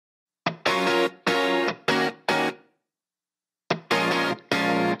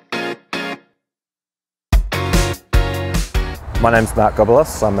My name's Mark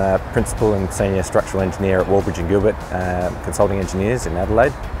Gobolos. I'm a Principal and Senior Structural Engineer at Wallbridge and Gilbert Consulting Engineers in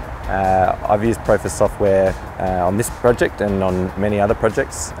Adelaide. I've used PROFIS software on this project and on many other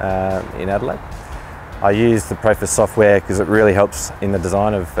projects in Adelaide. I use the PROFIS software because it really helps in the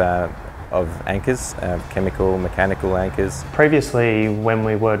design of anchors, chemical, mechanical anchors. Previously, when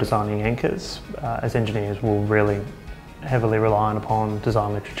we were designing anchors, as engineers, we were really heavily reliant upon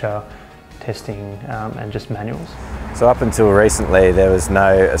design literature, testing and just manuals. So up until recently there was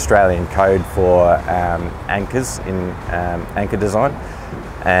no Australian code for anchors in anchor design,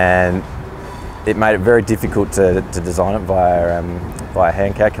 and it made it very difficult to design it via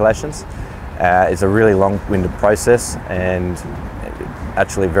hand calculations. It's a really long-winded process and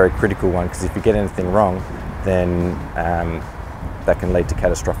actually a very critical one, because if you get anything wrong then that can lead to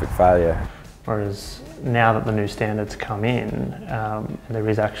catastrophic failure. Whereas now that the new standards come in, there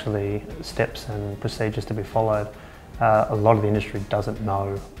is actually steps and procedures to be followed. A lot of the industry doesn't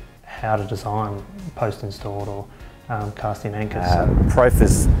know how to design post-installed or cast-in anchors.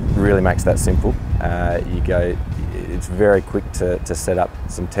 PROFIS really makes that simple. It's very quick to set up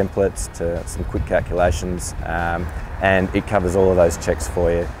some templates, to some quick calculations, and it covers all of those checks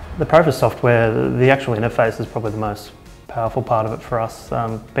for you. The PROFIS software, the actual interface is probably the most powerful part of it for us.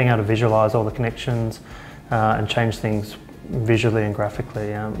 Being able to visualise all the connections and change things visually and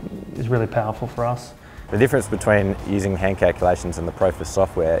graphically is really powerful for us. The difference between using hand calculations and the PROFIS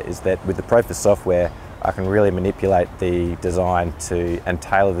software is that with the PROFIS software I can really manipulate the design and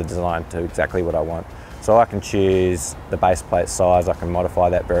tailor the design to exactly what I want. So I can choose the base plate size, I can modify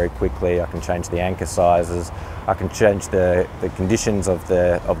that very quickly, I can change the anchor sizes, I can change the conditions of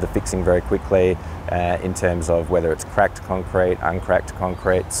the fixing very quickly in terms of whether it's cracked concrete, uncracked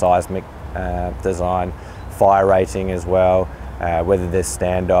concrete, seismic design, fire rating as well, whether there's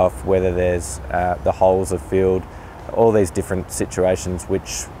standoff, whether there's the holes are filled, all these different situations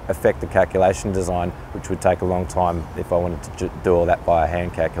which affect the calculation design, which would take a long time if I wanted to do all that via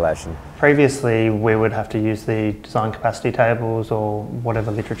hand calculation. Previously we would have to use the design capacity tables or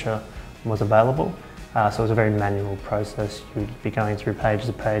whatever literature was available. So it was a very manual process. You'd be going through pages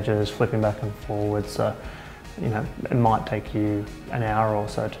of pages, flipping back and forwards. So, it might take you an hour or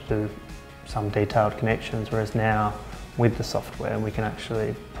so to do some detailed connections, whereas now with the software we can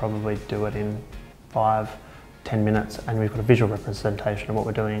actually probably do it in 5-10 minutes, and we've got a visual representation of what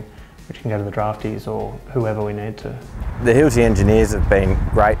we're doing, which can go to the draftees or whoever we need to. The Hilti engineers have been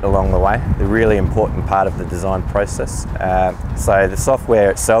great along the way. They're a really important part of the design process. So the software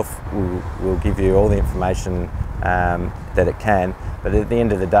itself will give you all the information that it can, but at the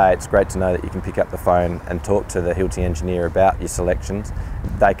end of the day it's great to know that you can pick up the phone and talk to the Hilti engineer about your selections.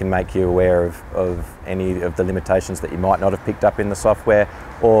 They can make you aware of any of the limitations that you might not have picked up in the software,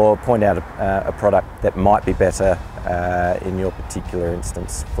 or point out a product that might be better in your particular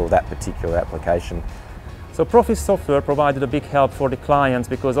instance for that particular application. So PROFIS software provided a big help for the clients,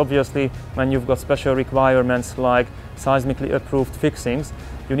 because obviously when you've got special requirements like seismically approved fixings,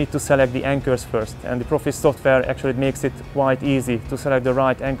 you need to select the anchors first, and the PROFIS software actually makes it quite easy to select the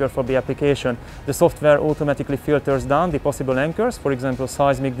right anchor for the application. The software automatically filters down the possible anchors, for example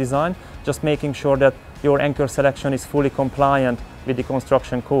seismic design, just making sure that your anchor selection is fully compliant with the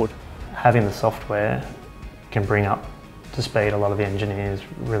construction code. Having the software can bring up to speed a lot of the engineers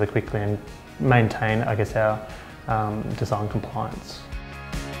really quickly and maintain, I guess, our design compliance.